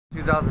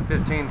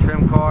2015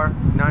 Tremcar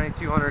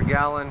 9,200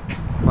 gallon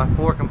by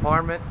 4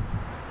 compartment.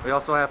 We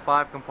also have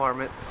 5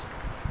 compartments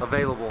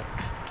available.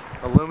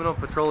 Aluminum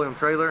petroleum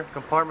trailer.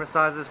 Compartment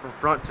sizes from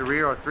front to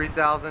rear are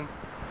 3,000,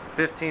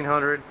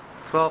 1,500,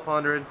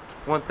 1,200,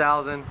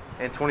 1,000,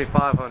 and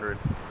 2,500.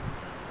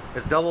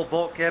 It's double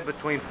bulkhead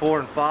between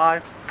 4 and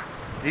 5.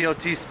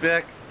 DOT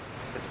spec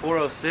is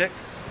 406.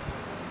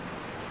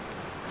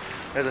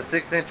 There's a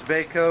 6-inch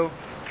Bayco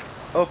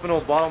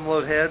openable bottom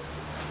load heads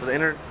with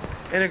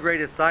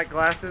integrated sight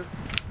glasses.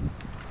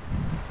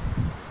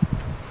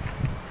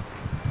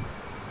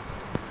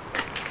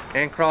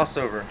 And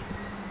crossover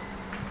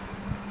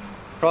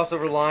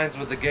lines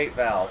with the gate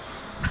valves.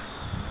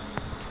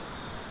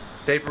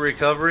 Vapor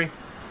recovery.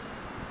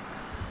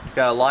 It's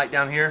got a light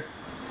down here.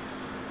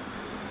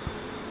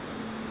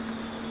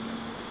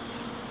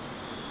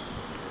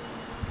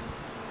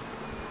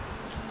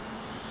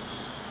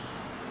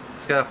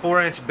 It's got a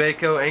 4-inch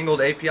Bayco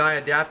angled API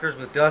adapters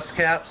with dust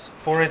caps,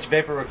 4-inch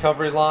vapor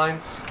recovery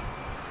lines,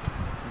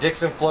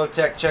 Dixon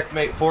Flowtech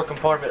Checkmate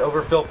 4-compartment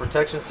overfill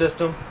protection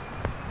system.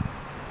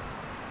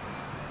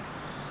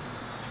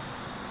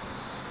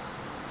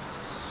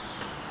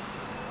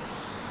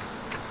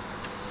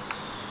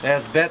 It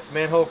has Betts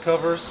manhole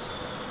covers,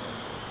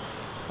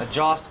 a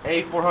Jost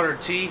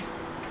A400T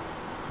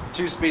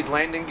 2-speed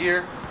landing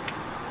gear,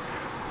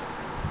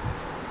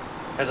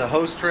 has a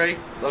hose tray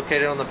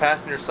located on the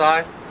passenger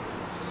side.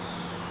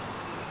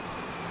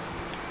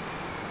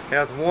 It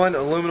has one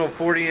aluminum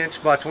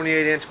 40-inch by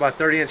 28-inch by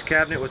 30-inch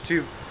cabinet with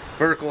 2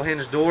 vertical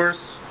hinge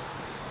doors,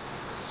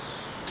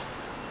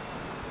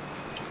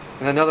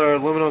 and another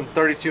aluminum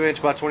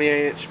 32-inch by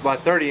 28-inch by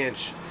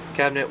 30-inch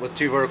cabinet with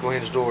 2 vertical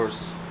hinge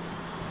doors.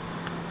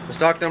 The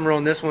stock number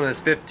on this one is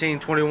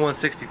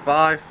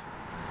 152165.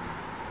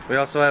 We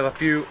also have a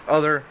few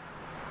other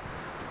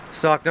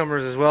stock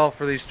numbers as well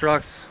for these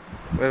trucks.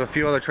 We have a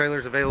few other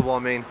trailers available.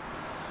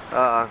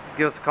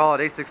 Give us a call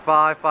at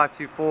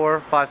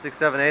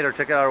 865-524-5678 or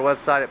check out our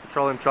website at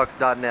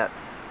petroleumtrucks.net.